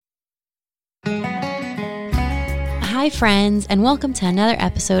Hi, friends, and welcome to another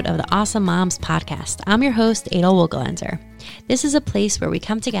episode of the Awesome Moms podcast. I'm your host, Aidel Wogelenzer. This is a place where we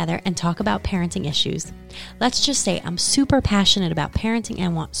come together and talk about parenting issues. Let's just say I'm super passionate about parenting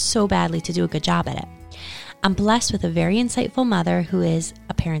and want so badly to do a good job at it. I'm blessed with a very insightful mother who is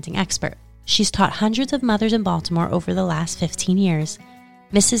a parenting expert. She's taught hundreds of mothers in Baltimore over the last 15 years,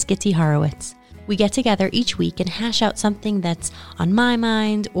 Mrs. Rabbi Horowitz. We get together each week and hash out something that's on my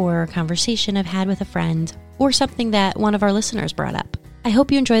mind or a conversation I've had with a friend or something that one of our listeners brought up. I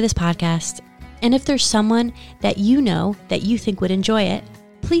hope you enjoy this podcast. And if there's someone that you know that you think would enjoy it,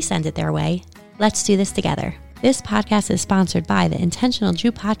 please send it their way. Let's do this together. This podcast is sponsored by the Intentional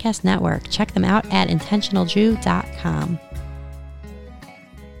Jew Podcast Network. Check them out at intentionaljew.com.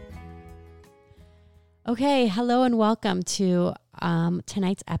 Okay, hello and welcome to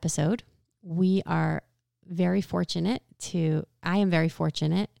tonight's episode. I am very fortunate to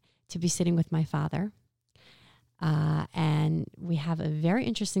be sitting with my father. And we have a very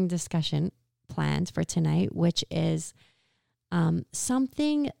interesting discussion planned for tonight, which is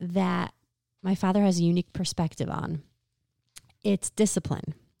something that my father has a unique perspective on. It's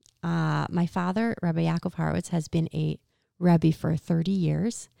discipline. My father, Rabbi Yaakov Horowitz, has been a Rebbi for 30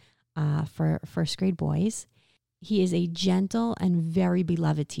 years for first grade boys. He is a gentle and very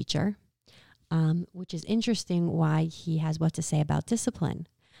beloved teacher, which is interesting why he has what to say about discipline.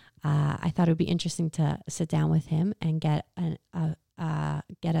 I thought it would be interesting to sit down with him and get a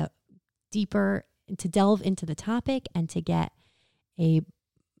deeper, to delve into the topic and to get a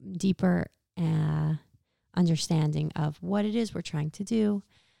deeper understanding of what it is we're trying to do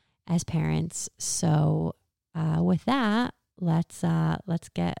as parents. So with that, let's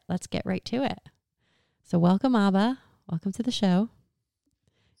get right to it. So welcome, Abba. Welcome to the show.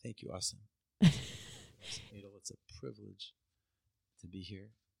 Thank you, Awesome. Aidel, it's a privilege to be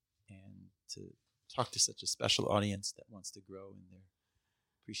here and to talk to such a special audience that wants to grow in their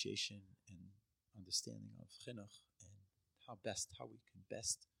appreciation and understanding of chinuch and how we can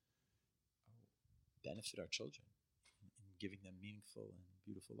best benefit our children in giving them meaningful and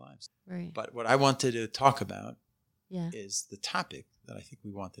beautiful lives. Right. But what I wanted to talk about is the topic that I think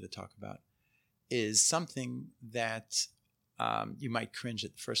we wanted to talk about is something that you might cringe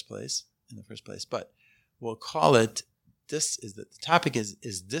in the first place, but we'll call it. The topic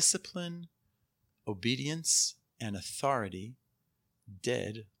is discipline, obedience, and authority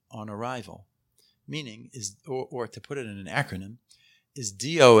dead on arrival? Meaning or to put it in an acronym, is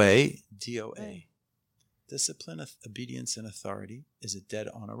DOA. Right. Discipline, obedience, and authority, is it dead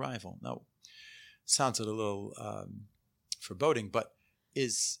on arrival? Now, sounds a little foreboding, but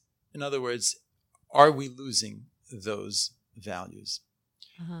in other words, are we losing those values?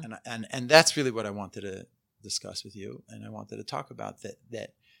 Uh-huh. And that's really what I wanted to discuss with you, and I wanted to talk about that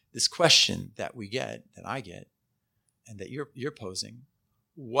this question that I get, and that you're posing,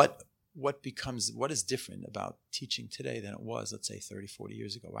 what is different about teaching today than it was, let's say, 30, 40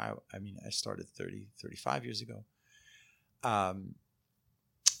 years ago? I started 30, 35 years ago. And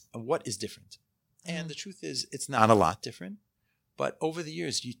what is different? Uh-huh. And the truth is, it's not a lot different, but over the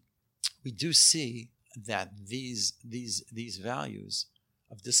years, we do see that these values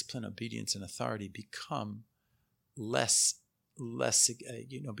of discipline, obedience, and authority become less,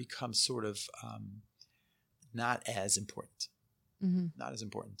 become sort of not as important. Mm-hmm. Not as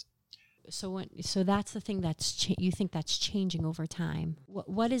important. So that's the thing you think that's changing over time.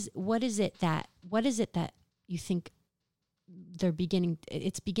 What is it that you think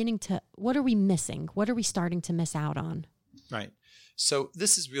it's beginning to, what are we missing? What are we starting to miss out on? Right. So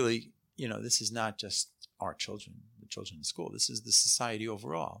this is really, this is not just our children, the children in school. This is the society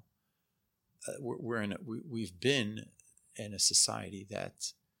overall. We've been in a society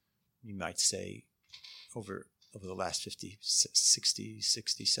that you might say over the last 50, 60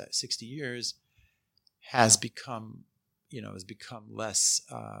 years has become less,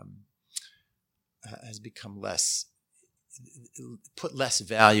 put less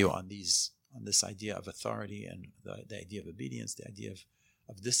value on this idea of authority and the idea of obedience, the idea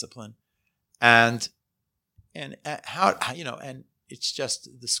of discipline, and how and it's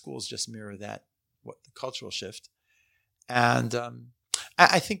just the schools just mirror that, what the cultural shift, and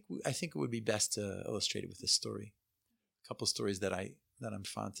I think it would be best to illustrate it with this story. A couple of stories that I'm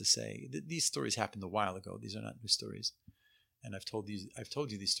fond to say. These stories happened a while ago. These are not new stories, and I've told you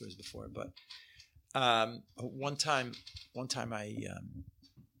these stories before. But one time I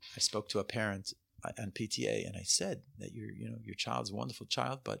spoke to a parent on PTA, and I said that your child's a wonderful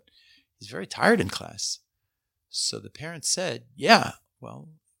child, but he's very tired in class. So the parent said, "Yeah, well,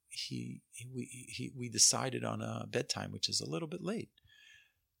 we decided on a bedtime which is a little bit late."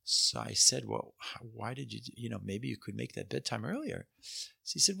 So I said, well, why did you, maybe you could make that bedtime earlier.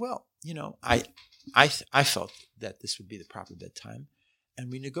 So he said, well, I felt that this would be the proper bedtime.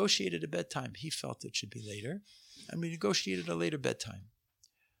 And we negotiated a bedtime. He felt it should be later. And we negotiated a later bedtime.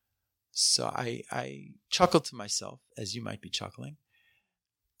 So I chuckled to myself, as you might be chuckling.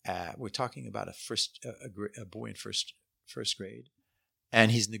 We're talking about a boy in first grade.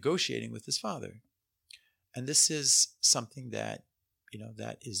 And he's negotiating with his father. And this is something that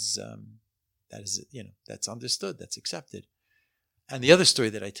that's understood, that's accepted. And the other story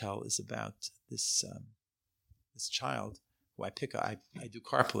that I tell is about this child who I do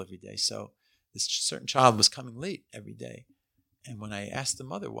carpool every day. So this certain child was coming late every day. And when I asked the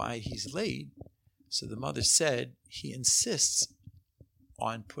mother why he's late, so the mother said he insists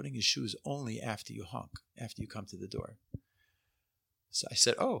on putting his shoes only after you come to the door. So I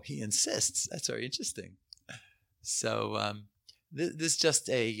said, oh, he insists. That's very interesting. So this is just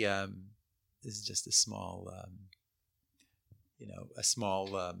a small,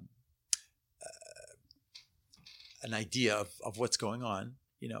 an idea of what's going on,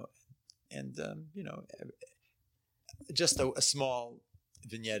 and just a small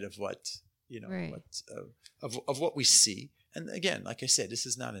vignette of what Right. of what we see. And again, like I said, this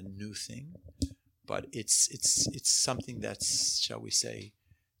is not a new thing, but it's something that's, shall we say,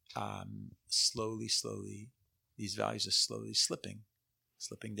 slowly. These values are slowly slipping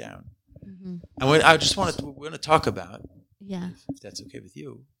down. Mm-hmm. And we're going to talk about, Yeah. if that's okay with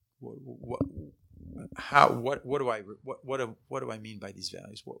you, what do I mean by these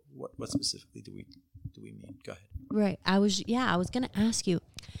values? What specifically do we mean? Go ahead. Right. I was going to ask you,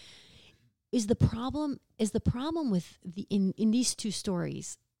 is the problem with in these two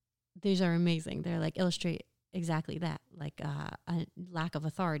stories, these are amazing. They're like illustrate exactly that, like a lack of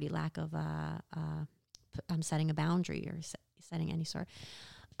authority, lack of I'm setting a boundary or setting any sort.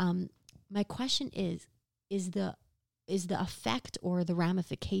 My question is the effect or the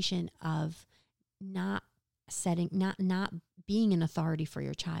ramification of not being an authority for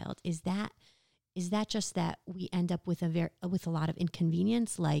your child, is that just that we end up with a lot of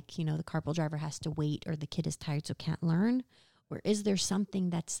inconvenience, like, the carpool driver has to wait or the kid is tired so can't learn? Or is there something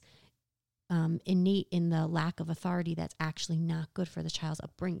that's innate in the lack of authority that's actually not good for the child's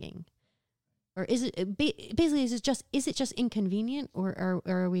upbringing? Or is it basically, is it just inconvenient, or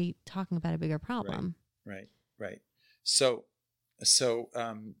are we talking about a bigger problem? Right. So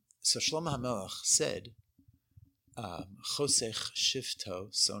Shlomo HaMelech said, Chosech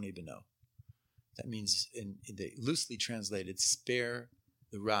shifto soni beno. That means, in the loosely translated, spare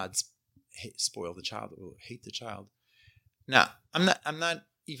the rod, spoil the child, or hate the child. Now, I'm not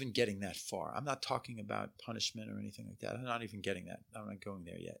even getting that far. I'm not talking about punishment or anything like that. I'm not even getting that. I'm not going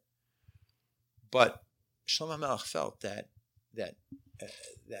there yet. But Shlomo HaMelech felt that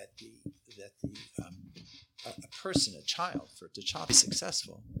a person, a child, for the child to be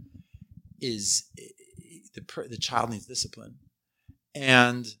successful, is the child needs discipline,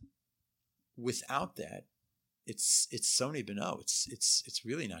 and without that, it's soni beno. It's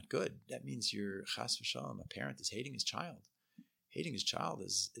really not good. That means you're chas v'shalom. A parent is hating his child. Hating his child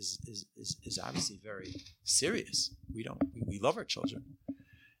is obviously very serious. We love our children.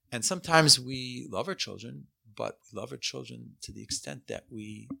 And sometimes we love our children, but we love our children to the extent that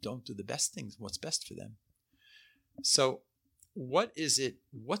we don't do the best things, what's best for them. So what is it?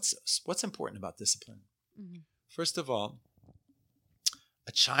 What's important about discipline? Mm-hmm. First of all,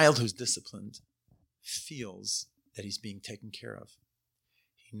 a child who's disciplined feels that he's being taken care of.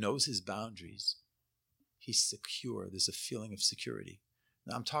 He knows his boundaries. He's secure. There's a feeling of security.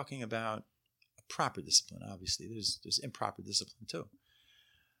 Now, I'm talking about a proper discipline, obviously. There's improper discipline too.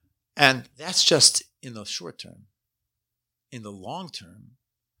 And that's just in the short term. In the long term,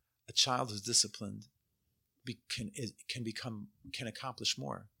 a child who's disciplined can accomplish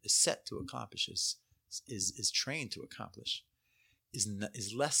more, is set to accomplish, is trained to accomplish,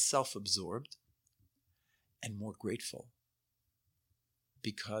 is less self-absorbed and more grateful,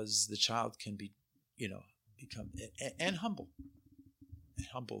 because the child can become and humble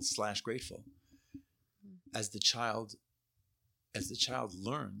 / grateful as the child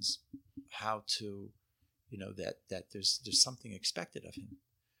learns how to, that there's something expected of him.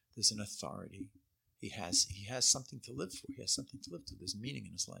 There's an authority. He has something to live for. He has something to live to. There's meaning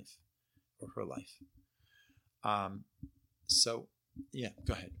in his life or her life. So yeah,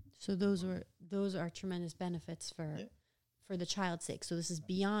 go ahead. So those are tremendous benefits for the child's sake. So this is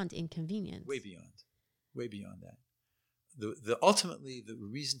beyond inconvenience. Way beyond that. The ultimately the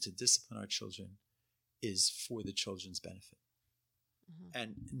reason to discipline our children is for the children's benefit.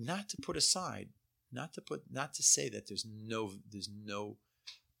 And not to put aside, not to say that there's no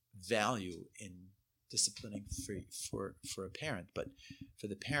value in disciplining for a parent, but for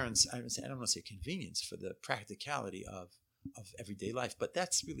the parents, I don't want to say convenience, for the practicality of everyday life. But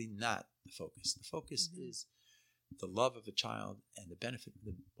that's really not the focus. The focus is the love of a child and the benefit,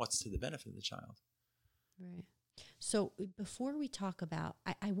 what's to the benefit of the child. Right. So before we talk about,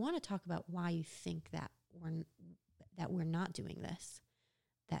 I want to talk about why you think that we're not doing this,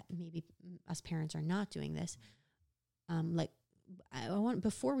 that maybe us parents are not doing this.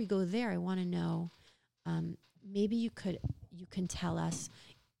 Before we go there, I want to know, maybe you can tell us,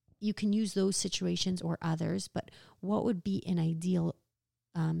 you can use those situations or others, but what would ideal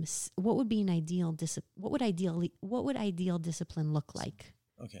discipline look like?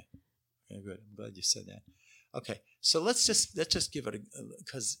 Okay, good. I'm glad you said that. Okay, so let's just give it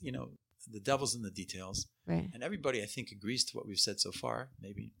because the devil's in the details, right? And everybody, I think, agrees to what we've said so far.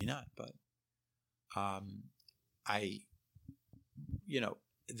 Maybe not, but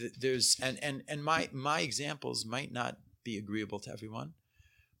there's and my examples might not be agreeable to everyone,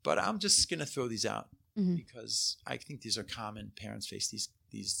 but I'm just going to throw these out because I think these are common. Parents face these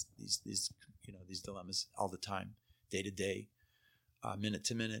dilemmas all the time, day to day, minute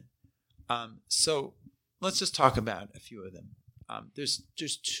to minute. So let's just talk about a few of them. There's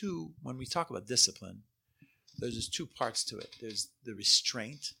two, when we talk about discipline, there's just two parts to it. There's the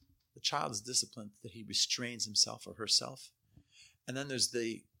restraint. The child is disciplined that he restrains himself or herself. And then there's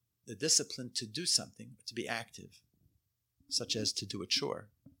the discipline to do something, to be active, such as to do a chore.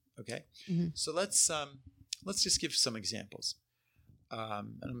 Okay? Mm-hmm. So let's just give some examples.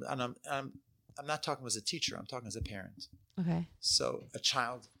 And I'm not talking as a teacher, I'm talking as a parent. Okay. So a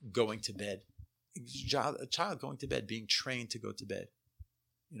child going to bed. A child going to bed, being trained to go to bed,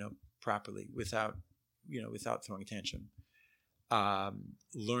 properly without throwing a tantrum.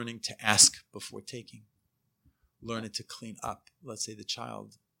 Learning to ask before taking. Learning to clean up. Let's say the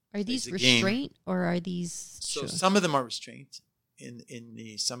child. Are these restraint or are these? So some of them are restraint.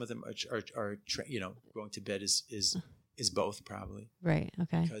 Some of them are going to bed is both probably. Right.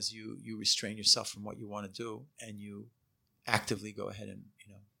 Okay. Because you restrain yourself from what you want to do and you actively go ahead and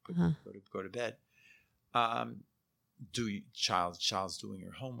go to bed. Child's doing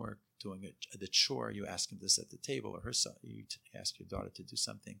your homework, doing the chore. You ask him to set the table, or you ask your daughter to do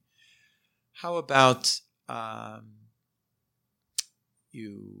something. How about before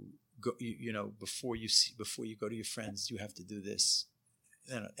you go to your friends, you have to do this,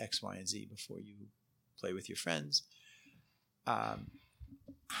 X, Y, and Z before you play with your friends.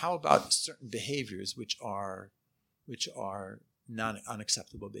 How about certain behaviors which are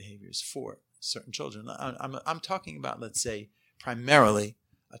unacceptable behaviors for certain children? I'm talking about, let's say, primarily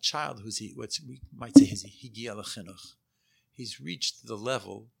a child who's what we might say is higia lechinuch. He's reached the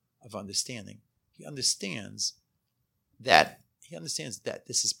level of understanding. He understands that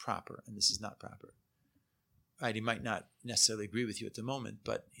this is proper and this is not proper. Right? He might not necessarily agree with you at the moment,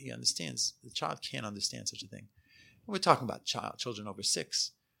 but he understands. The child can't understand such a thing. When we're talking about children over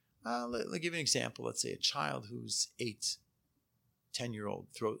 6. Let me give you an example. Let's say a child who's 8, 10-year-old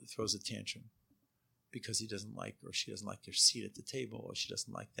throws a tantrum because he doesn't like or she doesn't like their seat at the table, or she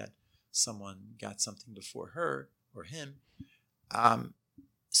doesn't like that someone got something before her or him.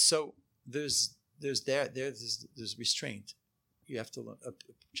 So there's restraint. You have to learn. A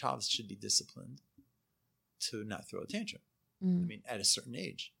child should be disciplined to not throw a tantrum. I mean, at a certain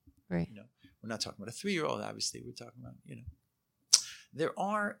age, right? We're not talking about a 3-year-old. Obviously, we're talking about There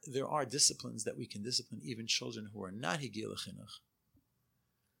are disciplines that we can discipline even children who are not higia lechinuch,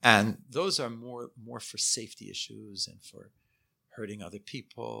 and those are more for safety issues and for hurting other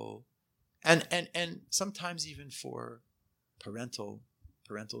people, and sometimes even for parental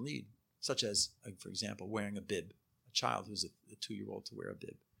need, such as, for example, wearing a bib. A child who's a 2-year-old to wear a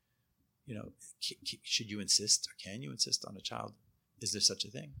bib. Should you insist, or can you insist on a child? Is there such a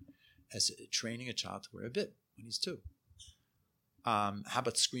thing as training a child to wear a bib when he's 2? How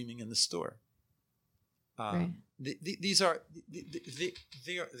about screaming in the store? Right. There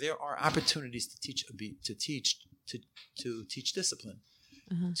are opportunities to teach discipline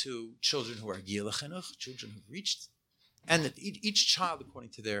to children who are higia lechinuch, children who've reached, and that each child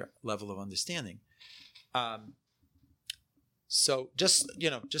according to their level of understanding. So just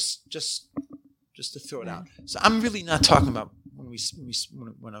to throw it out. So I'm really not talking about when we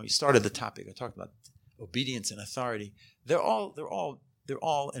started the topic. I talked about obedience and authority. They're all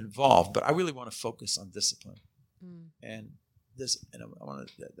involved, but I really want to focus on discipline, and this. And I want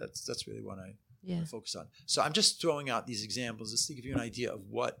to. That's really what I want to focus on. So I'm just throwing out these examples just to give you an idea of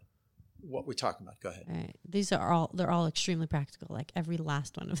what we're talking about. Go ahead. All right. They're all extremely practical, like every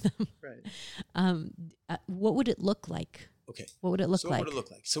last one of them. Right. What would it look like? Okay. What would it look like? What would it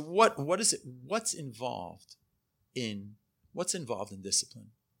look like? So what is it? What's involved in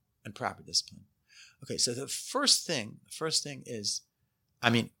discipline and proper discipline? Okay. So the first thing is,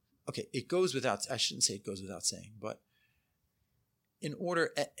 it goes without. I shouldn't say it goes without saying, but in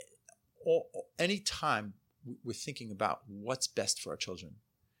order, any time we're thinking about what's best for our children,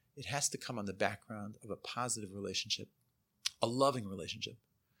 it has to come on the background of a positive relationship, a loving relationship.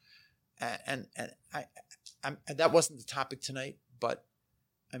 And that wasn't the topic tonight, but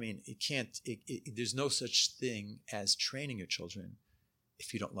I mean, there's no such thing as training your children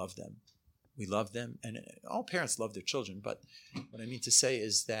if you don't love them. We love them, and all parents love their children. But what I mean to say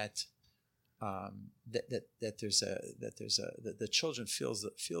is that the children feels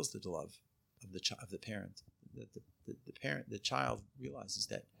the love of the parent. The child realizes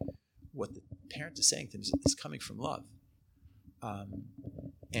that what the parent is saying to them is coming from love,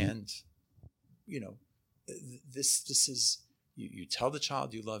 and this is you tell the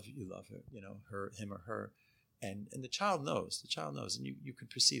child you love her, him or her, and the child knows, and you can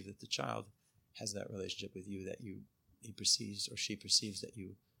perceive that the child has that relationship with you, that he perceives or she perceives that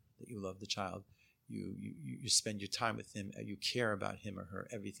you love the child. You spend your time with him, you care about him or her,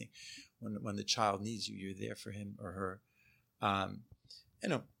 everything. When the child needs you, you're there for him or her. That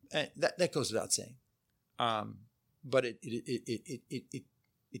goes without saying. But it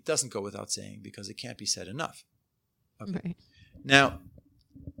doesn't go without saying because it can't be said enough. Okay. Right. Now,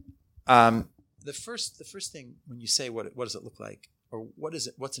 the first thing when you say what does it look like, or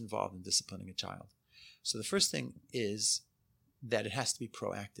what's involved in disciplining a child? So the first thing is that it has to be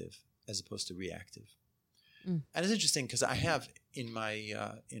proactive as opposed to reactive. And it's interesting because I have in my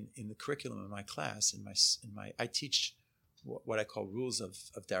in the curriculum in my class I teach what I call rules of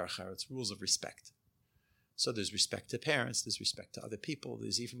Derech Eretz, rules of respect. So there's respect to parents, there's respect to other people,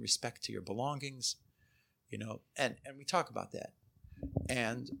 there's even respect to your belongings, and we talk about that.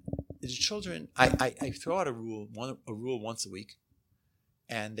 And the children, I throw out a rule once a week,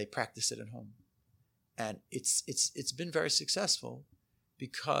 and they practice it at home, and it's been very successful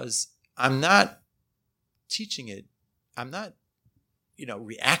because I'm not teaching it, I'm not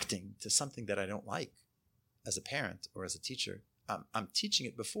reacting to something that I don't like as a parent or as a teacher. I'm teaching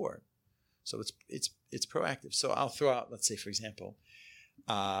it before. So it's proactive. So I'll throw out, let's say, for example,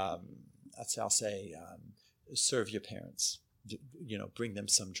 I'll say, serve your parents. Bring them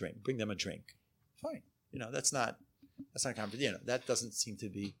some drink. Bring them a drink. Fine. That's not complicated. That doesn't seem to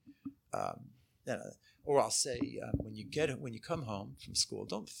be. Or I'll say, when you come home from school,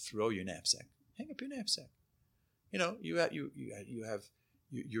 don't throw your knapsack. Hang up your knapsack.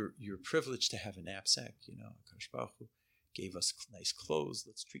 You're privileged to have a knapsack. Akash Baruch Hu gave us nice clothes.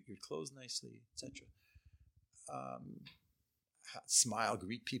 Let's treat your clothes nicely, etc. Smile,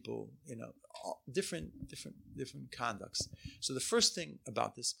 greet people. All different conducts. So the first thing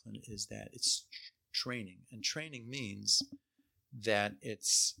about discipline is that it's training, and training means that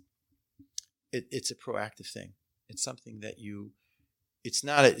it's a proactive thing. It's something that it's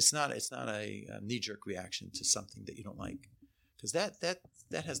not a knee-jerk reaction to something that you don't like, because that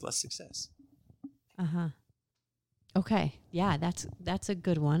has less success. Okay. Yeah, that's a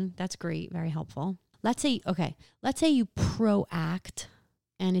good one. That's great. Very helpful. Let's say you proact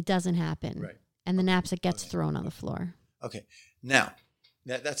and it doesn't happen. Right. And the knapsack gets thrown on the floor. Okay. Now,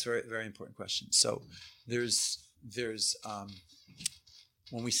 that's a very, very important question. So there's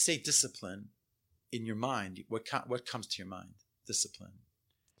when we say discipline, in your mind, what comes to your mind? Discipline.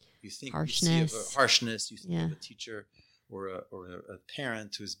 You think harshness. You see harshness. You think of a teacher or a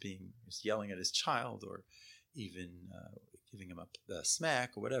parent who's yelling at his child, or even giving him a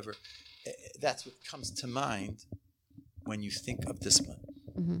smack or whatever. That's what comes to mind when you think of discipline.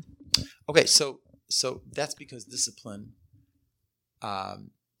 Mm-hmm. Okay, so that's because discipline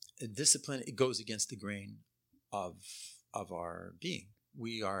it goes against the grain of our being.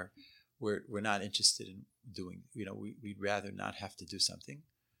 We're not interested in doing. We'd rather not have to do something.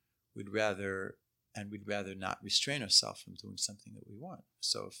 We'd rather not restrain ourselves from doing something that we want.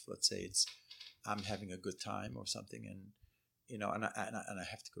 So if, let's say, I'm having a good time or something, and I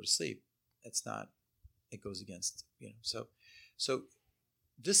have to go to sleep, it goes against, so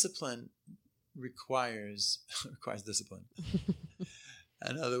discipline requires discipline.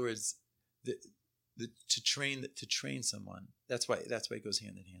 In other words, to train someone, that's why it goes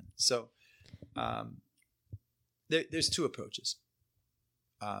hand in hand. So there's two approaches.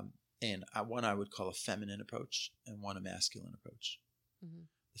 And one I would call a feminine approach, and one a masculine approach. Mm-hmm.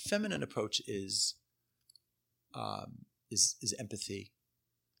 The feminine approach is empathy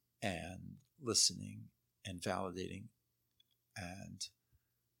and listening and validating and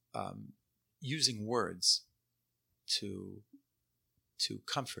using words to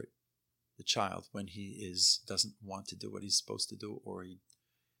comfort the child when he doesn't want to do what he's supposed to do, or he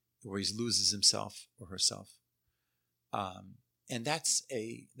loses himself or herself. And that's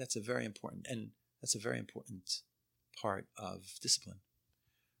a very important part of discipline.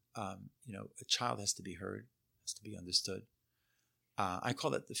 A child has to be heard, has to be understood. I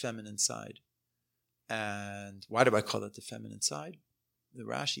call it the feminine side. And why do I call it the feminine side? The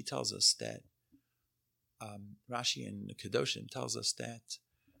Rashi tells us that, Rashi in the Kedoshim tells us that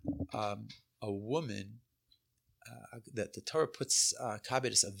a woman, that the Torah puts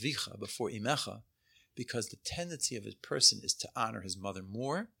kabedes avicha before imecha, because the tendency of a person is to honor his mother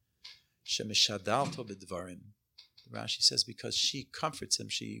more. Shemishadalto b'dvarim. Rashi says because she comforts him,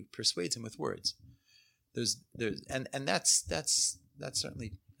 she persuades him with words. And that's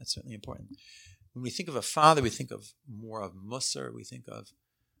certainly important. When we think of a father, we think of more of musar. We think of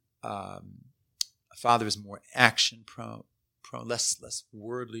a father is more action prone, less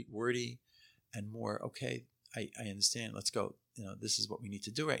wordy, and more okay. I understand. Let's go. This is what we need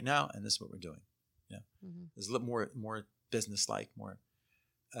to do right now, and this is what we're doing. There's a little more business-like, more.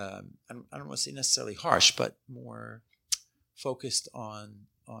 I don't want to say necessarily harsh, but more focused on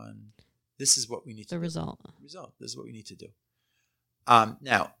this is what we need to do. The result. This is what we need to do.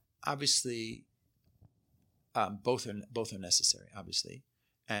 Now, obviously, both are necessary. Obviously,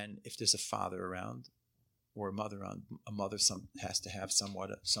 and if there's a father around or a mother around, a mother has to have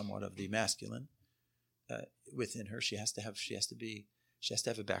somewhat of the masculine within her. She has to have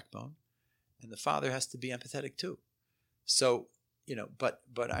a backbone, and the father has to be empathetic too. So. But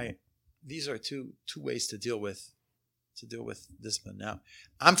these are two ways to deal with discipline. Now,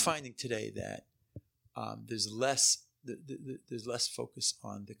 I'm finding today that there's less focus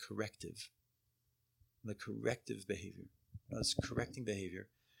on the corrective behavior. It's correcting behavior,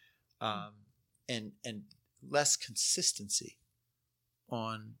 and less consistency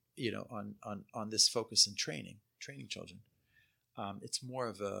on this focus in training children. It's more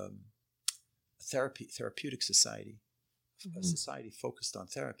of a therapeutic society. A society focused on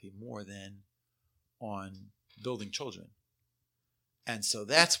therapy more than on building children. And so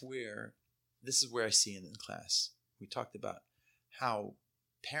this is where I see it in class. We talked about how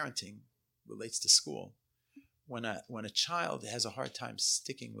parenting relates to school. When a child has a hard time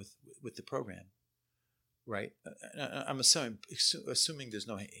sticking with the program, right? I'm assuming there's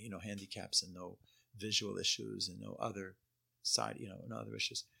no handicaps and no visual issues and no other side, no other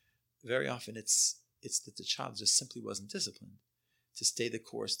issues. Very often it's that the child just simply wasn't disciplined to stay the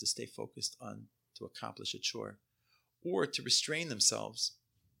course, to stay focused on, to accomplish a chore, or to restrain themselves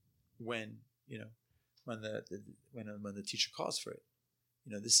when the teacher calls for it.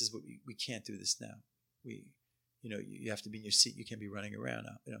 This is what we can't do this now. You have to be in your seat. You can't be running around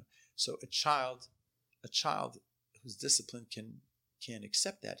now. So a child who's disciplined can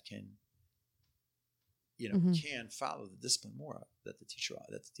accept that, can follow the discipline more that the teacher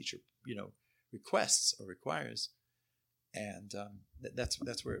requests or requires, and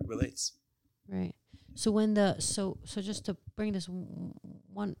that's where it relates. Right. So so just to bring this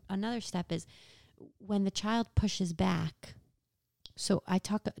another step is when the child pushes back. So I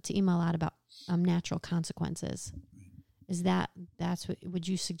talk to Ima a lot about natural consequences. Is that's what would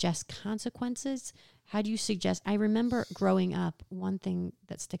you suggest consequences? How do you suggest? I remember growing up, one thing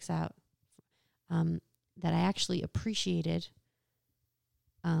that sticks out that I actually appreciated.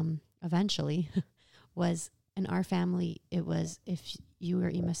 Eventually was in our family, it was if you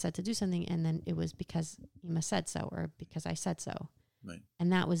or Ima said to do something, and then it was because Ima said so or because I said so. Right.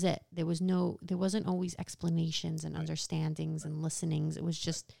 And that was it. There wasn't always explanations and understandings and listenings. It was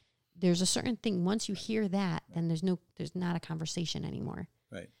just, there's a certain thing. Once you hear that, then there's not a conversation anymore.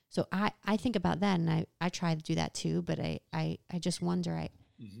 Right. So I think about that, and I try to do that too, but I just wonder,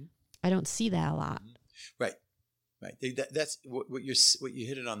 I don't see that a lot. Right. Right, that's what you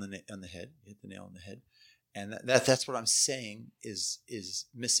hit it on the head. You hit the nail on the head, and that's what I'm saying is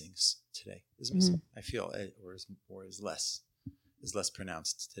missing today. Is missing. I feel, or is less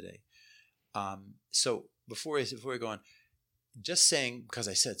pronounced today. So before we go on, just saying because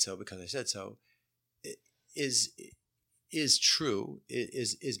I said so is true.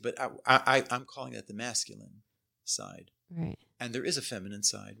 But I'm calling that the masculine side. Right. And there is a feminine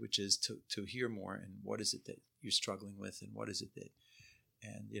side, which is to hear more, and what is it that you're struggling with, and what is it that,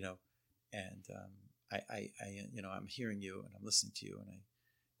 and I'm hearing you, and I'm listening to you,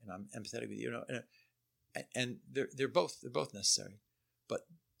 and I'm empathetic with you, and they're both necessary, but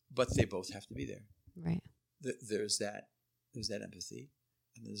they both have to be there. Right. There's that empathy,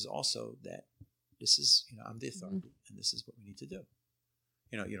 and there's also that this is I'm the authority, and this is what we need to do.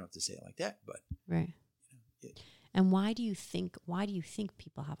 You don't have to say it like that, but right. And why do you think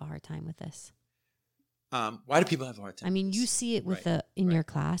people have a hard time with this? Why do people have a hard time? I mean, you see it with in your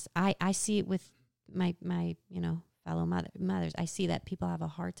class. I see it with my fellow mothers. I see that people have a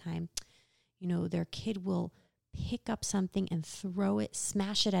hard time. Their kid will pick up something and throw it,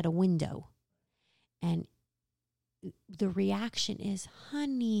 smash it at a window. And the reaction is,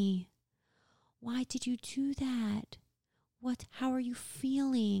 honey, why did you do that? How are you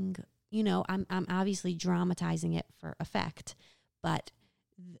feeling? I'm obviously dramatizing it for effect, but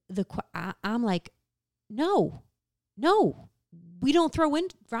I'm like, no, we don't throw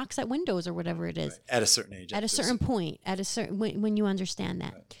rocks at windows or whatever it is. At a certain age. At a certain point, when you understand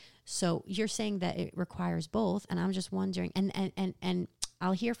that. Right. So you're saying that it requires both, and I'm just wondering, and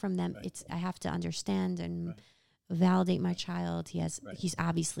I'll hear from them. Right. I have to understand and validate my child. He's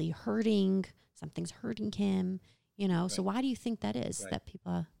obviously hurting. Something's hurting him. So why do you think that is that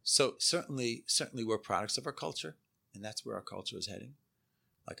people? So certainly we're products of our culture, and that's where our culture is heading.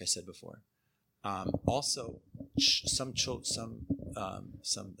 Like I said before, also some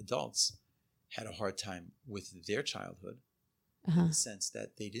adults had a hard time with their childhood in the sense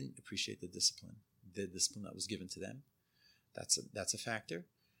that they didn't appreciate the discipline that was given to them. That's a factor.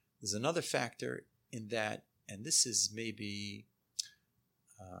 There's another factor in that, and this is maybe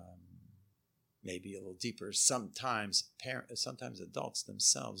a little deeper. Sometimes adults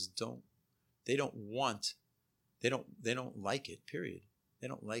themselves don't like it, period. They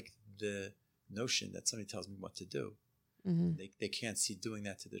don't like the notion that somebody tells me what to do. Mm-hmm. They can't see doing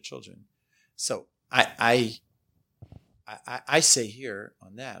that to their children. So I say here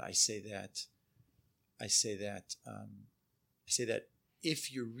on that, I say that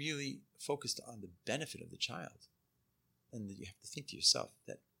if you're really focused on the benefit of the child, then you have to think to yourself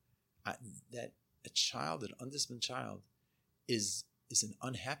that a child, an undisciplined child, is an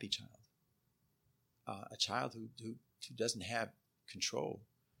unhappy child. A child who doesn't have control,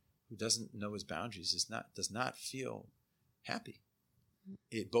 who doesn't know his boundaries, does not feel happy.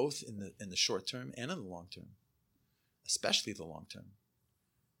 Both in the short term and in the long term, especially the long term.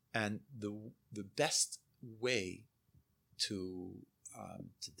 And the best way to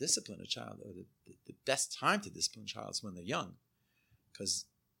discipline a child, or the best time to discipline a child, is when they're young, because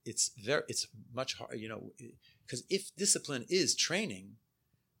it's much hard, because if discipline is training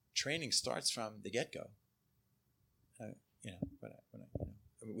starts from the get-go,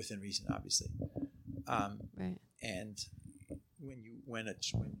 within reason, obviously. Right. And when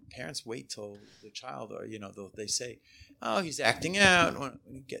parents wait till the child, or they say, "Oh, he's acting out,"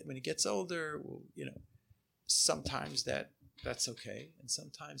 when he gets older, well, sometimes that's okay, and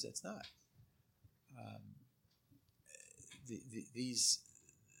sometimes that's not.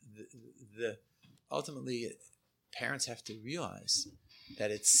 Ultimately, parents have to realize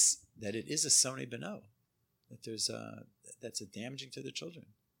that it is a sone beno, that that's damaging to the children.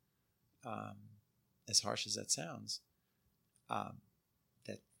 As harsh as that sounds,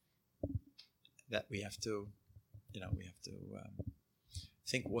 that we have to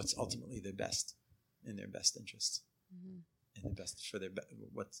think what's ultimately in their best interests, mm-hmm. and the best for their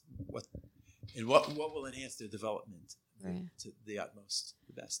what will enhance their development, right. To the utmost,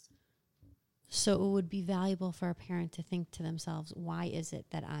 the best. So it would be valuable for a parent to think to themselves, why is it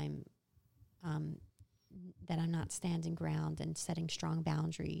that I'm not standing ground and setting strong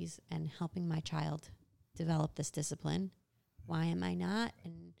boundaries and helping my child develop this discipline? Why am I not?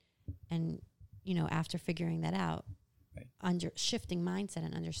 And after figuring that out, right. Shifting mindset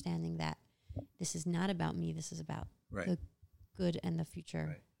and understanding that this is not about me, this is about right. the good and the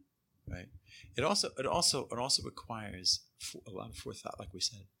future. Right. It also requires a lot of forethought, like we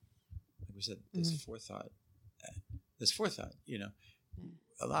said. There's mm-hmm. forethought. There's forethought.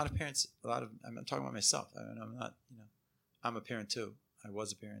 A lot of parents. I'm talking about myself. I'm not. I'm a parent too. I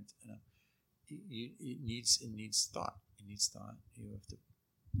was a parent. It needs thought. It needs thought. You have to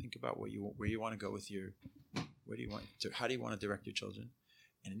think about where you want to go with your. How do you want to direct your children?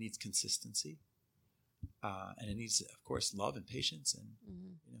 And it needs consistency. And it needs, of course, love and patience. And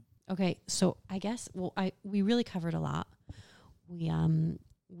mm-hmm. Okay, so I guess we really covered a lot.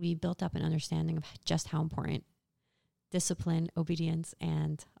 We built up an understanding of just how important discipline, obedience,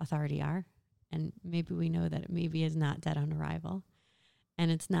 and authority are. And maybe we know that it maybe is not dead on arrival. And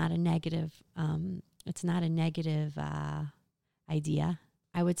it's not a negative idea.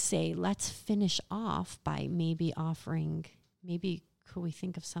 I would say let's finish off by maybe could we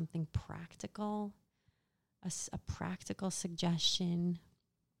think of something practical, a practical suggestion,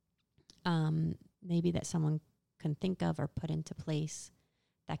 maybe that someone can think of or put into place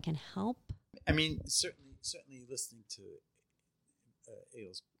that can help? I mean, certainly listening to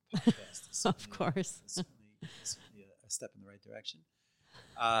Aidel's podcast. Of course. Certainly certainly a step in the right direction.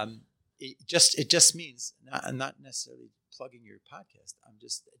 It just means not necessarily plugging your podcast.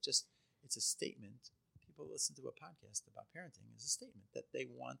 It's a statement. People listen to a podcast about parenting is a statement that they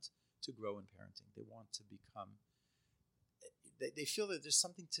want to grow in parenting. They want to become. They feel that there's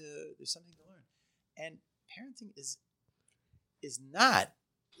something to learn, and parenting is not.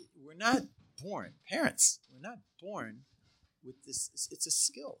 We're not born parents. We're not born with this. It's a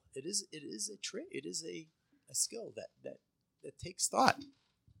skill. It is a trait. It is a skill that takes thought.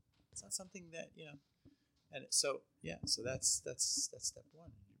 It's not something that and so that's step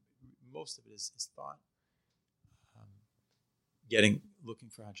one. Most of it is thought. Looking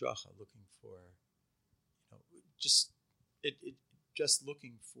for hadracha, looking for just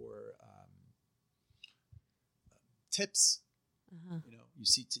looking for tips. Uh-huh. You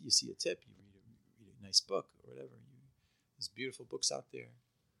see a tip, you read a nice book or whatever. There's beautiful books out there.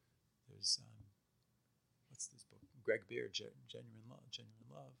 There's what's this book? Greg Beard, Genuine Love.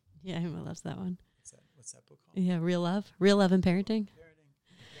 Yeah, everyone loves that one. What's that book called? Yeah, Real Love and Parenting.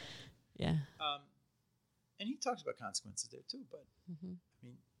 Yeah. And he talks about consequences there too. But Mm-hmm. I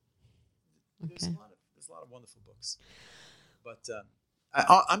mean, there's a lot of wonderful books. But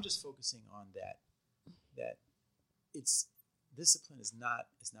I'm just focusing on that it's discipline is not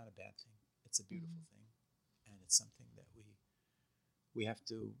a bad thing. It's a beautiful thing, and it's something that we have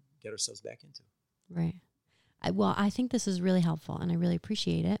to get ourselves back into. Right. I think this is really helpful, and I really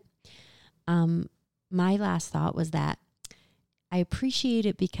appreciate it. My last thought was that I appreciate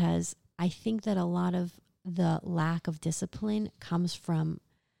it because I think that a lot of the lack of discipline comes from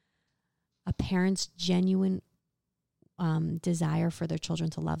a parent's genuine desire for their children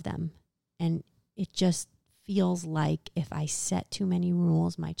to love them. And it just feels like if I set too many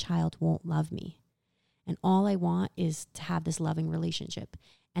rules, my child won't love me. And all I want is to have this loving relationship.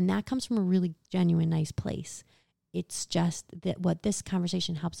 And that comes from a really genuine, nice place. It's just that what this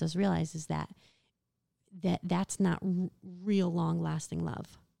conversation helps us realize is that's not real long-lasting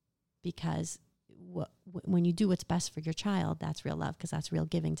love, because when you do what's best for your child, that's real love, because that's real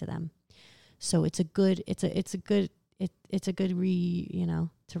giving to them. So it's a good to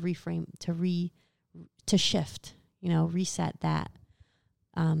reframe, to shift, reset that,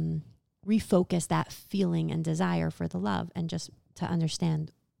 refocus that feeling and desire for the love, and just to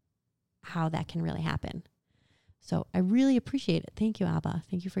understand how that can really happen. So I really appreciate it. Thank you, Abba.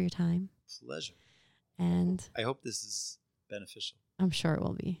 Thank you for your time. Pleasure. And I hope this is beneficial. I'm sure it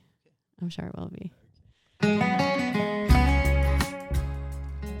will be. I'm sure it will be.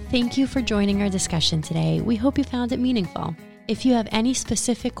 Thank you for joining our discussion today. We hope you found it meaningful. If you have any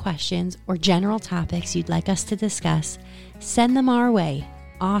specific questions or general topics you'd like us to discuss, send them our way.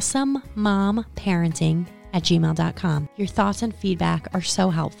 awesomemomparenting@gmail.com. Your thoughts and feedback are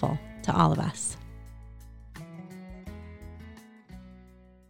so helpful to all of us.